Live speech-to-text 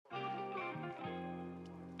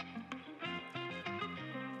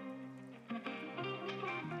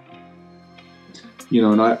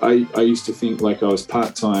and I used to think like I was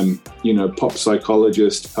part-time, pop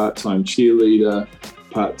psychologist, part-time cheerleader,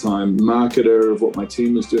 part-time marketer of what my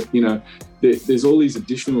team was doing. There's all these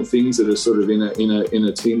additional things that are sort of in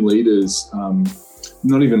a team leader's,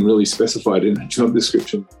 not even really specified in a job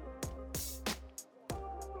description.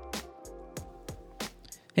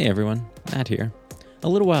 Hey everyone, Matt here. A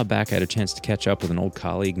little while back, I had a chance to catch up with an old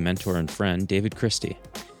colleague, mentor, and friend, David Christie.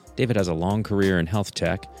 David has a long career in health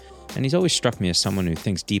tech, and he's always struck me as someone who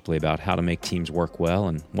thinks deeply about how to make teams work well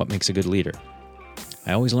and what makes a good leader.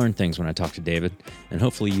 I always learn things when I talk to David, and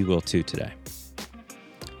hopefully you will too today.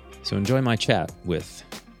 So enjoy my chat with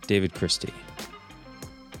David Christie.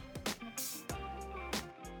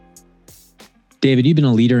 David, you've been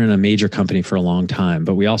a leader in a major company for a long time,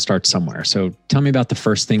 but we all start somewhere. So tell me about the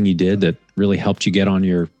first thing you did that really helped you get on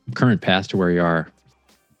your current path to where you are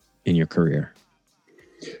in your career.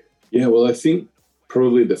 Yeah, well, I think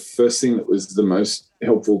probably the first thing that was the most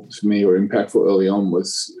helpful to me or impactful early on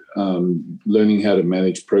was learning how to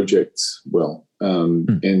manage projects well,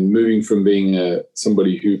 and moving from being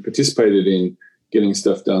somebody who participated in getting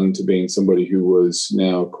stuff done to being somebody who was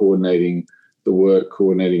now coordinating the work,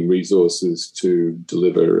 coordinating resources to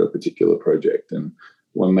deliver a particular project. And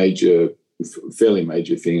one fairly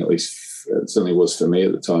major thing, at least it certainly was for me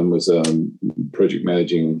at the time, was project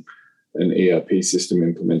managing an ERP system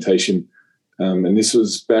implementation. And this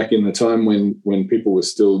was back in the time when people were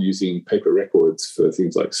still using paper records for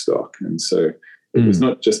things like stock. And so it was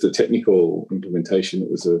not just a technical implementation,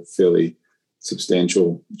 it was a fairly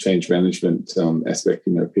substantial change management aspect.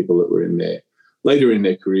 People that were later in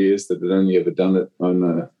their careers that had only ever done it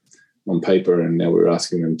on paper, and now we're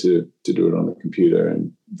asking them to do it on a computer,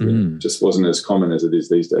 and it just wasn't as common as it is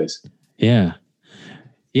these days. Yeah.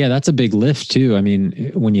 Yeah, that's a big lift too. I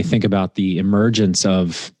mean, when you think about the emergence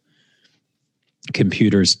of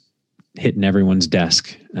computers hitting everyone's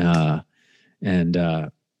desk, and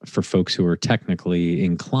for folks who are technically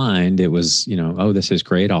inclined, it was, this is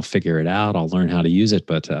great. I'll figure it out. I'll learn how to use it.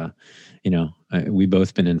 But, we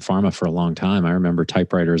both been in pharma for a long time. I remember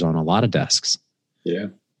typewriters on a lot of desks. Yeah.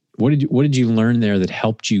 What did you learn there that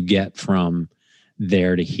helped you get from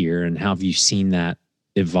there to here? And how have you seen that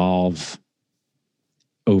evolve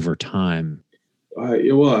over time?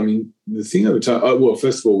 The thing over time,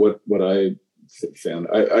 first of all, what I found,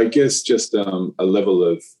 I guess just a level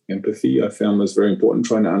of empathy I found was very important,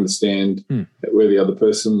 trying to understand where the other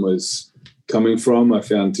person was coming from. I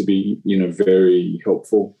found to be, very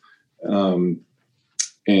helpful. I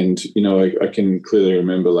can clearly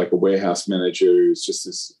remember like a warehouse manager who's just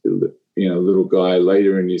this, little guy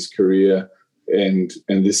later in his career. And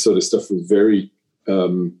this sort of stuff was very, I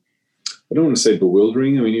don't want to say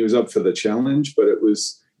bewildering. I mean, he was up for the challenge, but it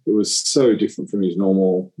was so different from his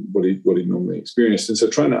normal, what he normally experienced. And so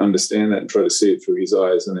trying to understand that and try to see it through his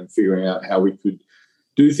eyes, and then figuring out how we could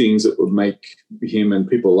do things that would make him and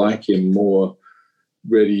people like him more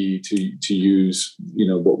ready to use,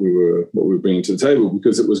 what we were bringing to the table,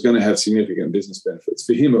 because it was going to have significant business benefits.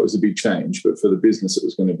 For him, it was a big change, but for the business, it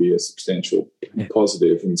was going to be a substantial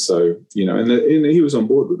positive. And so, and he was on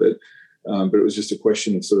board with it. But it was just a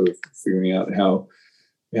question of sort of figuring out how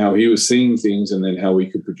he was seeing things, and then how we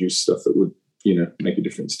could produce stuff that would, make a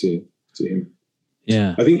difference to him.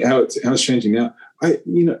 Yeah. I think how it's changing now.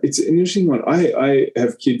 It's an interesting one. I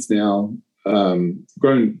have kids now,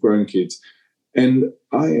 grown kids, and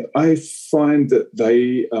I find that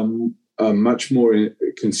they are much more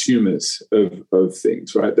consumers of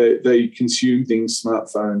things, right? They consume things,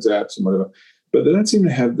 smartphones, apps, and whatever, but they don't seem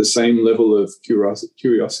to have the same level of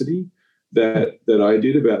curiosity that I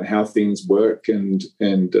did about how things work and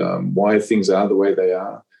why things are the way they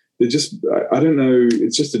are. They're just, I don't know,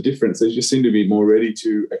 it's just a difference. They just seem to be more ready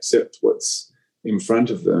to accept what's in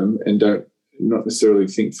front of them, and not necessarily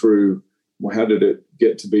think through, well, how did it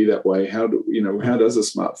get to be that way? How does a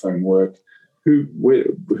smartphone work? Who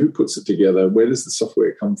puts it together? Where does the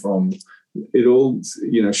software come from? It all,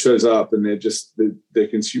 shows up, and they're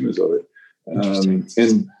consumers of it. And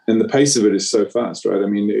the pace of it is so fast, right? I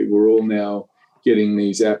mean, we're all now getting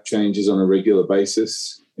these app changes on a regular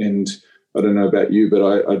basis. And I don't know about you,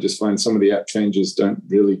 but I just find some of the app changes don't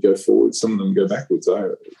really go forward. Some of them go backwards.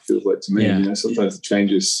 It feels like to me, sometimes the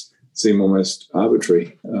changes seem almost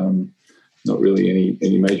arbitrary. Not really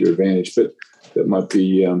any major advantage, but that might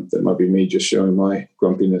be me just showing my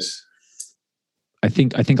grumpiness. I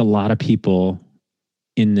think a lot of people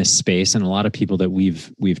in this space, and a lot of people that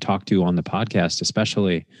we've talked to on the podcast,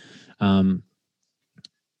 especially, learn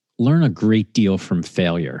a great deal from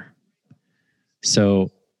failure.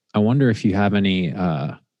 So I wonder if you have any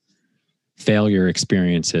failure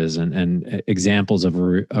experiences and examples of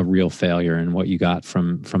a real failure, and what you got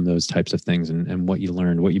from those types of things, and what you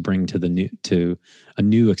learned, what you bring to a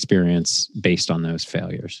new experience based on those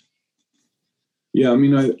failures. Yeah, I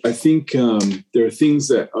mean, I think there are things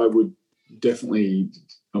that I would definitely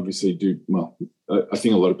obviously do. Well, I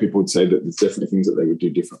think a lot of people would say that there's definitely things that they would do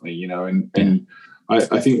differently, and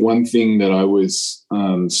I think one thing that I was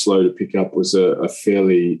slow to pick up was a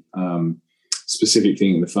fairly specific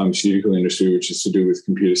thing in the pharmaceutical industry, which is to do with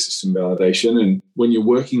computer system validation. And when you're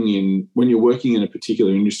working in a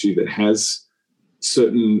particular industry that has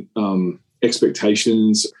certain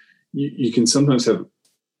expectations, you can sometimes have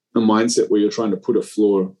a mindset where you're trying to put a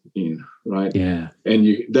flaw in, right? Yeah. And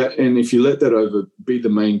if you let that be the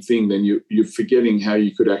main thing, then you're forgetting how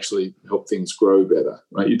you could actually help things grow better,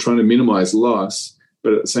 right? You're trying to minimize loss,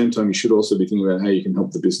 but at the same time, you should also be thinking about how you can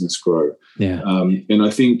help the business grow. Yeah. And I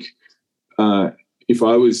think if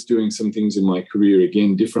I was doing some things in my career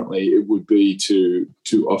again differently, it would be to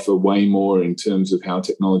offer way more in terms of how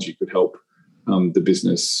technology could help the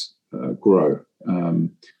business grow.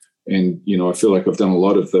 And I feel like I've done a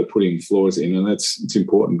lot of the putting flaws in, and it's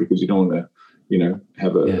important, because you don't want to,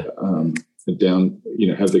 have a down,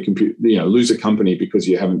 have the computer, lose a company because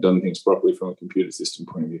you haven't done things properly from a computer system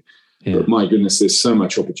point of view. Yeah. But my goodness, there's so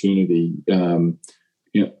much opportunity,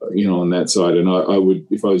 on that side. And I would,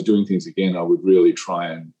 if I was doing things again, I would really try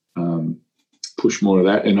and push more of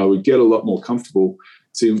that, and I would get a lot more comfortable.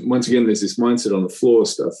 See, once again, there's this mindset on the flaw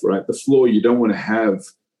stuff, right? The flaw, you don't want to have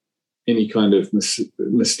any kind of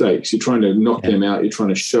mistakes. You're trying to knock them out. You're trying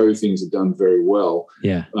to show things are done very well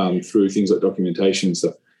through things like documentation and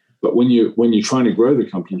stuff. But when you're trying to grow the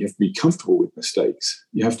company, you have to be comfortable with mistakes.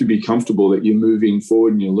 You have to be comfortable that you're moving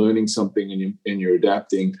forward and you're learning something and you're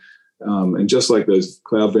adapting. And just like those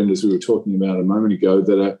cloud vendors we were talking about a moment ago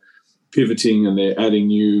that are pivoting and they're adding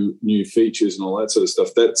new features and all that sort of stuff,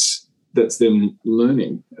 that's them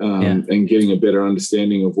learning and getting a better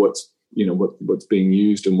understanding of what's being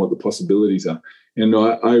used and what the possibilities are. And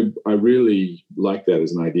I really like that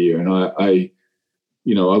as an idea. And I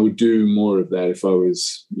would do more of that if I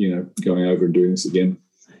was, going over and doing this again.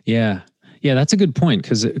 Yeah. Yeah. That's a good point.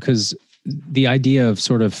 Cause the idea of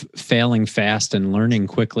sort of failing fast and learning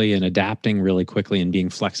quickly and adapting really quickly and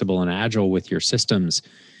being flexible and agile with your systems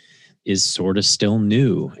is sort of still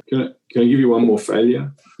new. Can I give you one more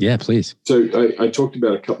failure? Yeah, please. So I talked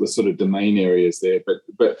about a couple of sort of domain areas there,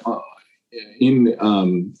 but in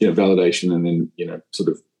validation and then sort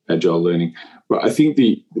of agile learning. But I think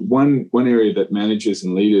the one area that managers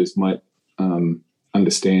and leaders might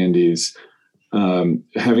understand is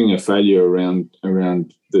having a failure around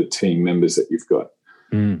the team members that you've got,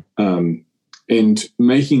 and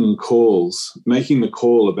making the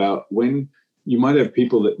call about when you might have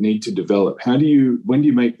people that need to develop. When do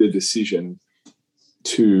you make the decision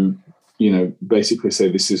to basically say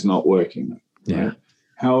this is not working? Yeah. Right?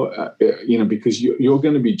 How, because you're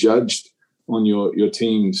going to be judged on your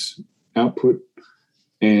team's output,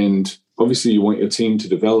 and obviously you want your team to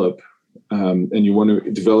develop, and you want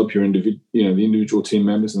to develop your the individual team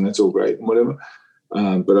members, and that's all great and whatever.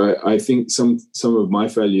 But I think some of my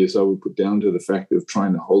failures I would put down to the fact of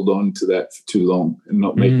trying to hold on to that for too long and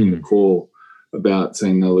not making the call about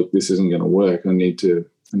saying, no, look, this isn't going to work. I need to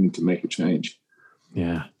make a change.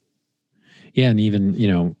 Yeah. Yeah. And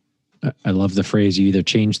even, I love the phrase, you either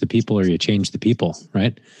change the people or you change the people,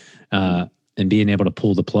 right? And being able to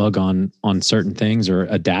pull the plug on certain things or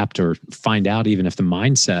adapt or find out even if the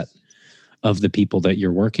mindset of the people that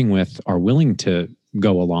you're working with are willing to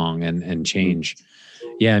go along and change.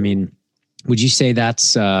 Yeah. I mean, would you say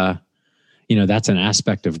that's, that's an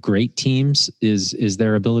aspect of great teams is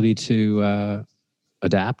their ability to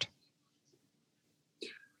adapt?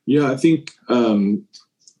 Yeah, I think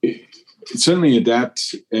certainly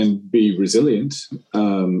adapt and be resilient.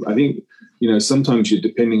 I think, sometimes you're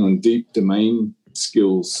depending on deep domain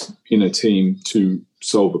skills in a team to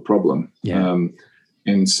solve a problem. Yeah.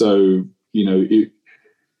 And so,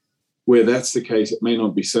 where that's the case, it may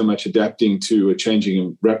not be so much adapting to a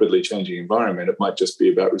rapidly changing environment. It might just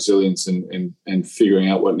be about resilience and figuring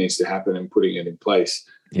out what needs to happen and putting it in place.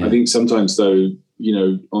 Yeah. I think sometimes though,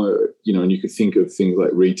 and you could think of things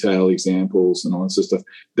like retail examples and all that sort of stuff,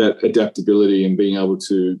 that adaptability and being able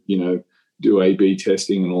to, do A/B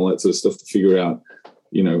testing and all that sort of stuff to figure out,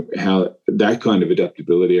 how that kind of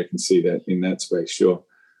adaptability, I can see that in that space. Sure.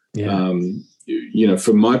 Yeah.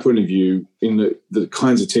 From my point of view, in the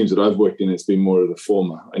kinds of teams that I've worked in, it's been more of the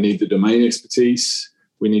former. I need the domain expertise.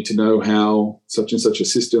 We need to know how such and such a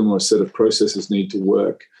system or a set of processes need to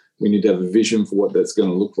work. We need to have a vision for what that's going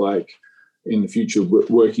to look like. in the future,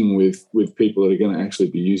 working with people that are going to actually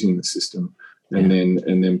be using the system, and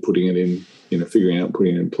then putting it in, figuring out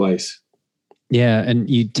putting it in place. Yeah, and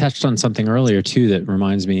you touched on something earlier too that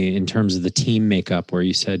reminds me in terms of the team makeup, where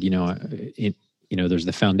you said, there's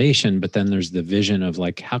the foundation, but then there's the vision of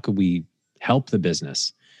like, how could we help the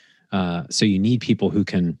business? So you need people who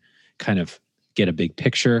can kind of get a big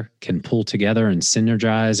picture, can pull together and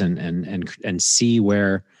synergize and see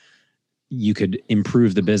where you could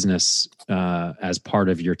improve the business as part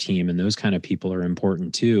of your team. And those kind of people are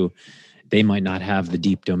important too. They might not have the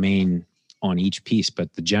deep domain on each piece,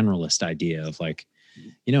 but the generalist idea of like,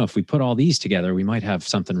 if we put all these together, we might have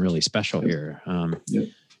something really special here.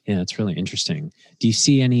 Yeah, it's really interesting. Do you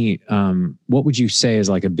see any, what would you say is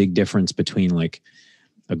like a big difference between like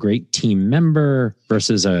a great team member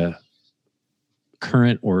versus a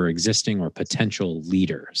current or existing or potential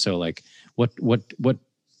leader? So like what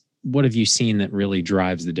have you seen that really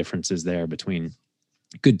drives the differences there between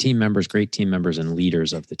good team members, great team members, and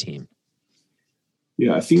leaders of the team?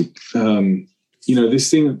 Yeah, I think, this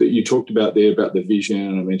thing that you talked about there about the vision,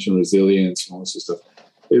 and I mentioned resilience and all this sort of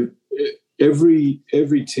stuff.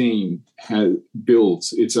 Every team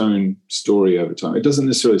builds its own story over time. It doesn't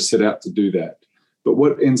necessarily set out to do that. But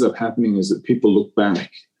what ends up happening is that people look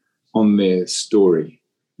back on their story,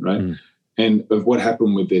 right? Mm. And of what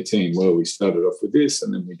happened with their team. Well, we started off with this,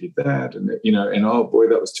 and then we did that, and and oh boy,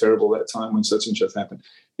 that was terrible that time when such and such happened.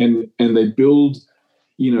 And they build,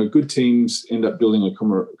 good teams end up building a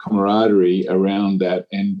camaraderie around that.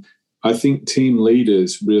 And I think team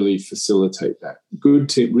leaders really facilitate that.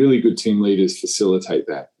 Really good team leaders facilitate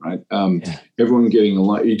that, right? Everyone getting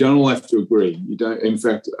along. You don't all have to agree. You don't. In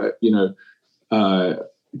fact,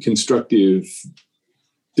 constructive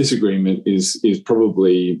disagreement is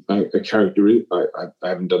probably a characteristic. I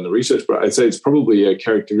haven't done the research, but I'd say it's probably a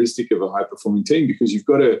characteristic of a high performing team, because you've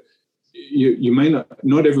got to. You may not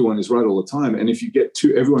everyone is right all the time, and if you get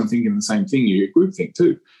everyone thinking the same thing, you get groupthink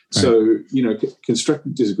too. Right. So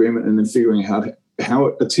constructive disagreement, and then figuring out how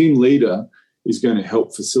a team leader is going to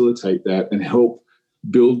help facilitate that and help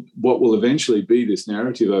build what will eventually be this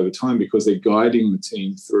narrative over time, because they're guiding the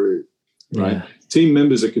team through. Right, yeah. Team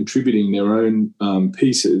members are contributing their own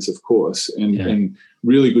pieces, of course, and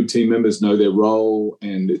really good team members know their role,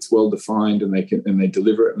 and it's well defined, and they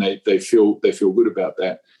deliver it, and they feel good about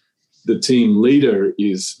that. The team leader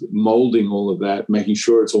is molding all of that, making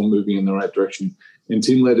sure it's all moving in the right direction. And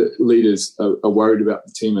team leaders are worried about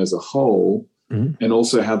the team as a whole, mm-hmm. and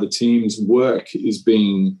also how the team's work is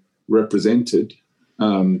being represented.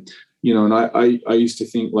 And I used to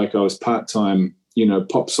think like I was part-time,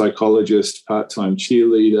 pop psychologist, part-time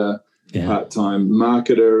cheerleader, part-time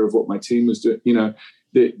marketer of what my team was doing.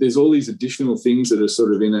 There's all these additional things that are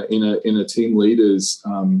sort of in a team leader's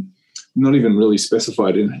not even really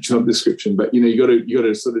specified in a job description, but you got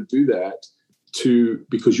to sort of do that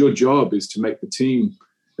because your job is to make the team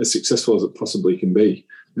as successful as it possibly can be,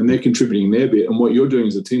 and they're contributing their bit, and what you're doing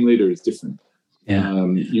as a team leader is different. Yeah.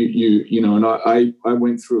 And I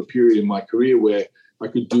went through a period in my career where I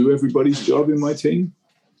could do everybody's job in my team,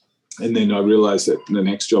 and then I realized that the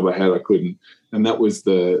next job I had I couldn't, and that was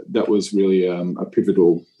really a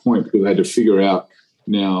pivotal point, because I had to figure out,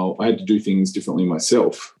 now I had to do things differently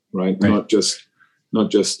myself. Right? Not just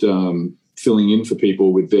filling in for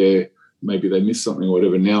people with maybe they missed something or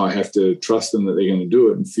whatever. Now I have to trust them that they're going to do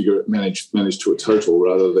it and manage to a total,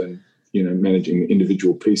 rather than managing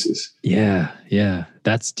individual pieces. Yeah,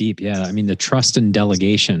 that's deep. Yeah, I mean, the trust and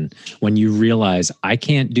delegation, when you realize I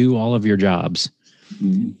can't do all of your jobs,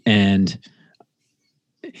 mm-hmm. and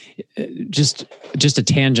just a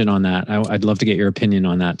tangent on that. I'd love to get your opinion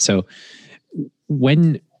on that. So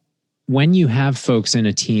when you have folks in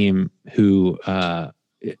a team who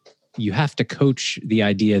you have to coach the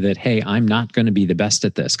idea that, hey, I'm not going to be the best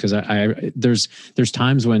at this, because there's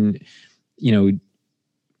times when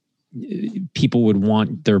people would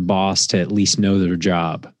want their boss to at least know their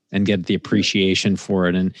job and get the appreciation for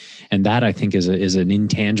it, and that I think is an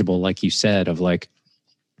intangible, like you said, of like,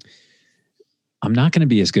 I'm not going to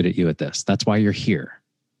be as good at you at this. That's why you're here,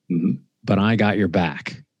 mm-hmm. but I got your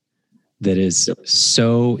back. That is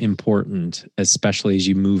so important, especially as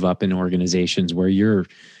you move up in organizations where you're,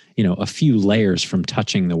 a few layers from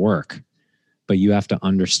touching the work, but you have to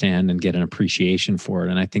understand and get an appreciation for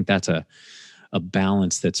it. And I think that's a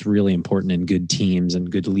balance that's really important in good teams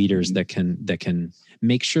and good leaders that can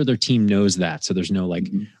make sure their team knows that. So there's no like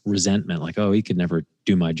mm-hmm. resentment, like, oh, he could never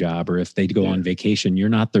do my job. Or if they go on vacation, you're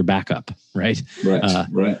not their backup. Right.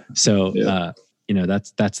 Right. So,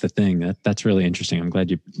 that's the thing that's really interesting. I'm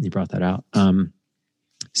glad you brought that out.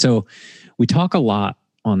 So we talk a lot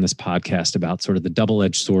on this podcast about sort of the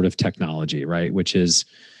double-edged sword of technology, right? Which is,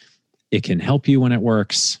 it can help you when it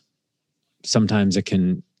works. Sometimes it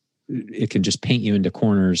can just paint you into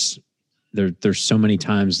corners. There's so many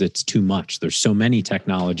times it's too much. There's so many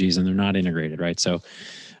technologies and they're not integrated, right? So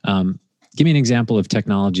give me an example of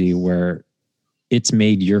technology where it's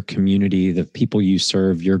made your community, the people you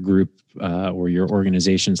serve, your group, or your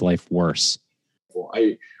organization's life worse.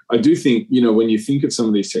 I do think, when you think of some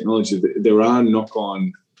of these technologies, there are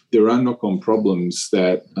knock-on problems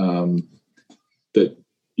that that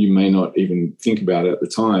you may not even think about at the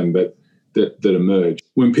time, but that emerge.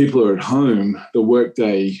 When people are at home, the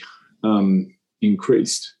workday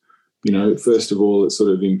increased. First of all, it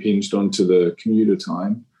sort of impinged onto the commuter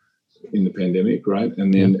time in the pandemic, right?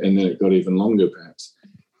 And then it got even longer, perhaps.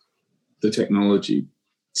 The technology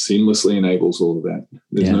seamlessly enables all of that.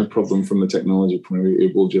 There's no problem from a technology point of view.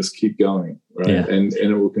 It will just keep going, right? Yeah. And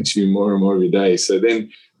it will consume more and more of your day. So then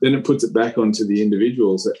it puts it back onto the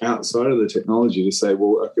individuals outside of the technology to say,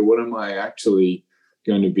 well, okay, what am I actually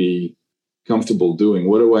going to be comfortable doing?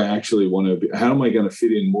 What do I actually want to be? How am I going to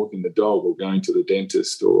fit in walking the dog or going to the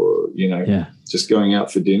dentist or, just going out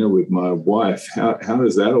for dinner with my wife? How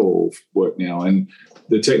does that all work now? And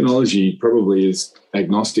the technology probably is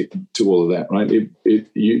agnostic to all of that, right?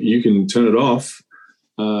 You can turn it off,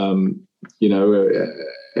 but,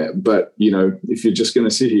 if you're just going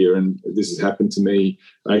to sit here, and this has happened to me,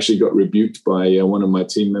 I actually got rebuked by one of my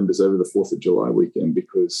team members over the 4th of July weekend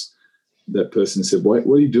because that person said, what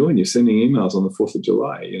are you doing? You're sending emails on the 4th of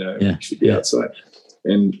July, you should be outside.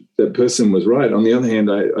 And that person was right. On the other hand,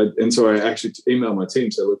 so I actually emailed my team,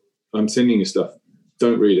 said, look, I'm sending you stuff.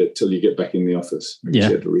 Don't read it till you get back in the office. You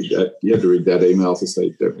had to read that. You had to read that email to say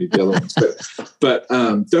don't read the other ones. But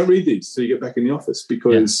don't read these till you get back in the office,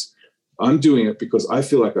 because I'm doing it because I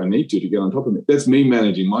feel like I need to get on top of it. That's me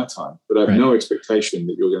managing my time, but I have no expectation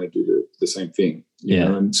that you're going to do the same thing. You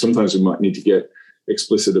know? And sometimes we might need to get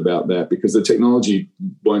explicit about that because the technology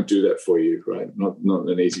won't do that for you, right? Not in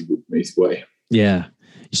an easy way. Yeah.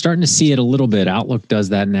 You're starting to see it a little bit. Outlook does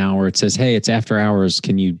that now where it says, hey, it's after hours.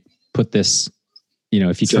 Can you put this,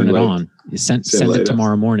 if you turn it on, you send it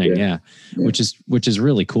tomorrow morning. Yeah. Which is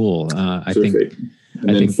really cool. I think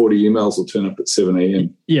 40 emails will turn up at 7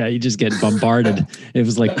 a.m. Yeah. You just get bombarded. It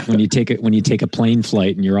was like when you take a plane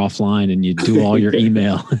flight and you're offline and you do all your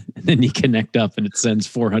email and then you connect up and it sends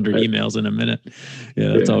 400 emails in a minute.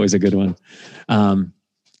 Yeah. That's always a good one.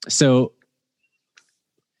 So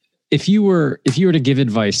if you were to give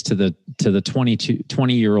advice to the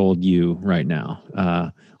 20-year-old you right now,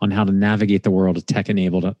 on how to navigate the world of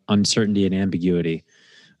tech-enabled uncertainty and ambiguity,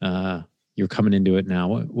 you're coming into it now.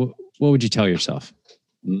 What would you tell yourself?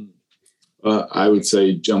 I would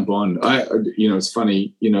say jump on. It's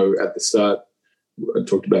funny. At the start, I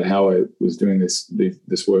talked about how I was doing this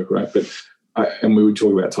work, right? And we would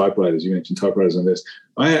talk about typewriters. You mentioned typewriters on this.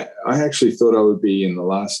 I actually thought I would be in the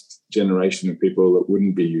last generation of people that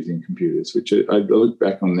wouldn't be using computers, which I look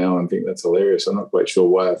back on now and think that's hilarious. I'm not quite sure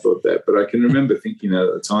why I thought that, but I can remember thinking that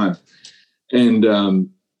at the time. And,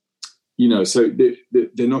 so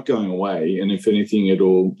they're not going away. And if anything,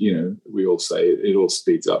 we all say it all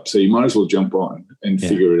speeds up. So you might as well jump on and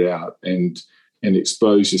figure it out and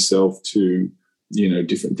expose yourself to,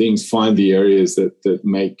 different things, find the areas that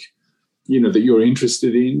make, that you're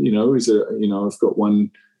interested in, I've got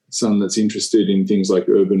one son that's interested in things like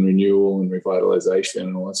urban renewal and revitalization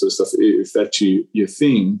and all that sort of stuff. If that's your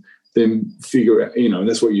thing, then figure out, and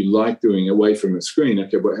that's what you like doing away from a screen.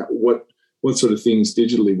 Okay, but what sort of things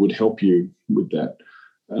digitally would help you with that,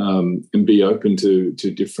 and be open to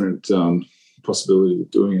different possibilities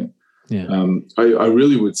of doing it. Yeah. I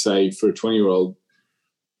really would say for a 20-year-old,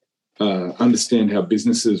 understand how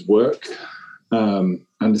businesses work,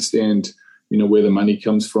 understand where the money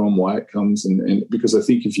comes from, why it comes, and because I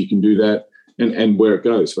think if you can do that and where it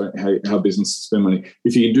goes, right, how businesses spend money,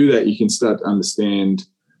 if you can do that, you can start to understand,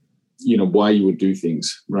 why you would do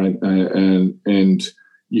things, right, and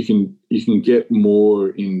you can get more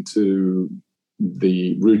into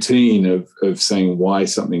the routine of saying why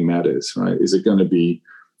something matters, right? Is it going to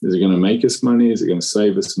make us money? Is it going to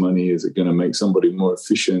save us money? Is it going to make somebody more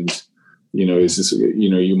efficient? Is this,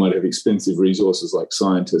 you might have expensive resources like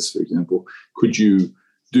scientists, for example. Could you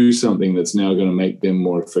do something that's now going to make them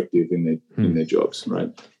more effective in their jobs, right?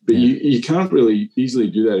 But you can't really easily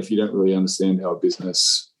do that if you don't really understand how a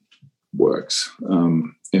business works.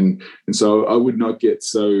 And so I would not get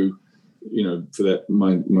so, for that,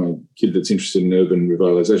 my kid that's interested in urban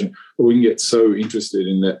revitalization, I wouldn't get so interested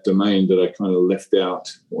in that domain that I kind of left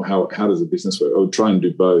out, or how does a business work? I would try and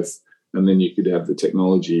do both. And then you could have the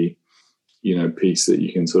technology piece that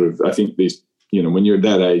you can sort of, I think these when you're at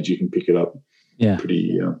that age, you can pick it up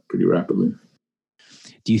pretty rapidly.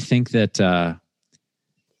 Do you think that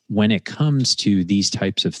when it comes to these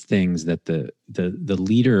types of things, that the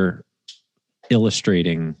leader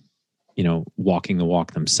illustrating, walking the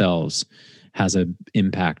walk themselves has an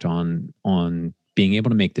impact on being able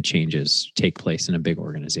to make the changes take place in a big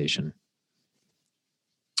organization?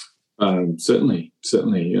 Certainly.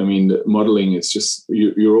 I mean, modeling is just,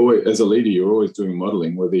 you're always, as a leader, you're always doing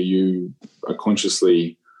modeling, whether you are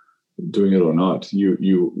consciously doing it or not.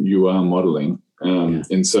 You are modeling,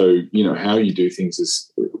 and so how you do things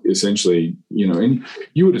is essentially, and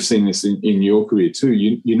you would have seen this in your career too.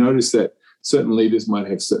 You notice that certain leaders might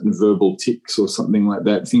have certain verbal tics or something like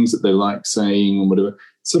that, things that they like saying or whatever.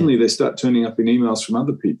 Suddenly they start turning up in emails from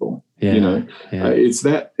other people. It's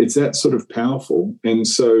that sort of powerful, and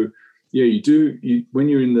so. Yeah, you when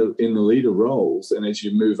you're in the leader roles, and as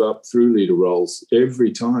you move up through leader roles,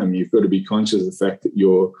 every time you've got to be conscious of the fact that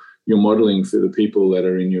you're modeling for the people that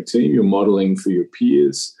are in your team, you're modeling for your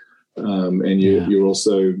peers, and you're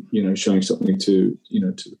also showing something to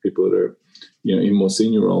to the people that are in more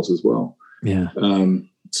senior roles as well. Yeah.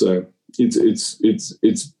 So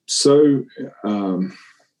it's so.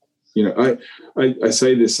 I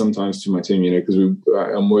say this sometimes to my team, because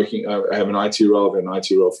I'm working. I have an IT role. I've had an IT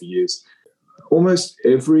role for years. Almost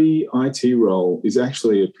every IT role is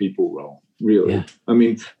actually a people role, really. Yeah. I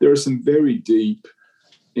mean, there are some very deep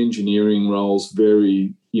engineering roles,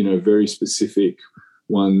 very specific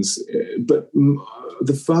ones, but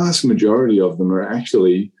the vast majority of them are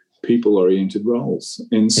actually people-oriented roles,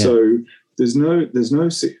 and so there's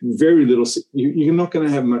very little. You're not going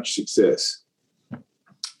to have much success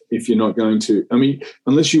if you're not going to,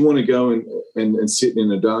 unless you want to go and sit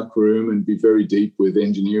in a dark room and be very deep with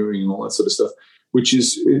engineering and all that sort of stuff, which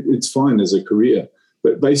it's fine as a career.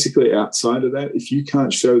 But basically outside of that, if you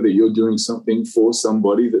can't show that you're doing something for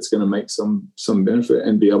somebody that's going to make some benefit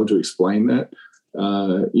and be able to explain that,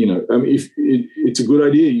 if it's a good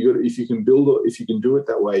idea. If you can do it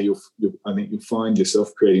that way, I think you'll find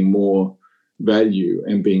yourself creating more value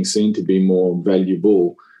and being seen to be more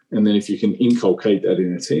valuable. And then if you can inculcate that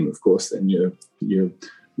in a team, of course, then you're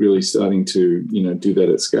really starting to, do that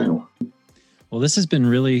at scale. Well, this has been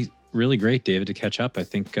really, really great, David, to catch up. I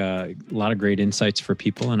think a lot of great insights for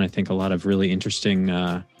people, and I think a lot of really interesting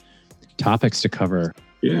topics to cover.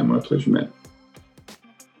 Yeah, my pleasure, Matt.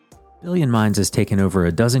 Billion Minds has taken over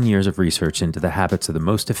a dozen years of research into the habits of the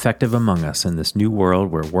most effective among us in this new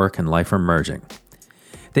world where work and life are merging.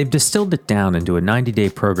 They've distilled it down into a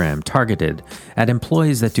 90-day program targeted at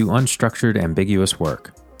employees that do unstructured, ambiguous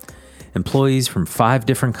work. Employees from 5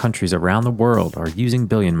 different countries around the world are using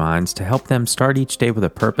Billion Minds to help them start each day with a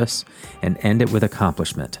purpose and end it with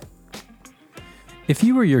accomplishment. If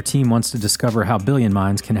you or your team wants to discover how Billion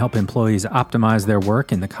Minds can help employees optimize their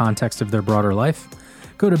work in the context of their broader life,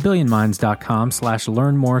 go to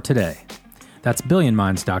billionminds.com/learn-more today. That's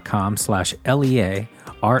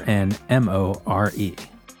billionminds.com/LEARNMORE.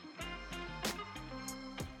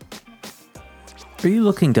 Are you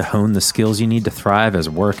looking to hone the skills you need to thrive as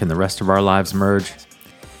work and the rest of our lives merge?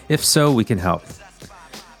 If so, we can help.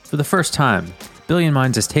 For the first time, Billion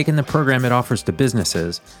Minds has taken the program it offers to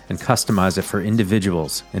businesses and customized it for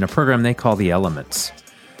individuals in a program they call the Elements.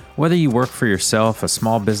 Whether you work for yourself, a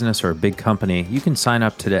small business, or a big company, you can sign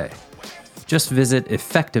up today. Just visit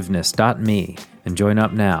effectiveness.me and join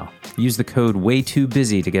up now. Use the code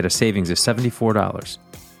WAYTOOBUSY to get a savings of $74.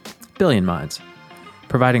 Billion Minds,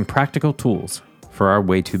 providing practical tools for our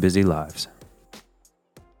way too busy lives.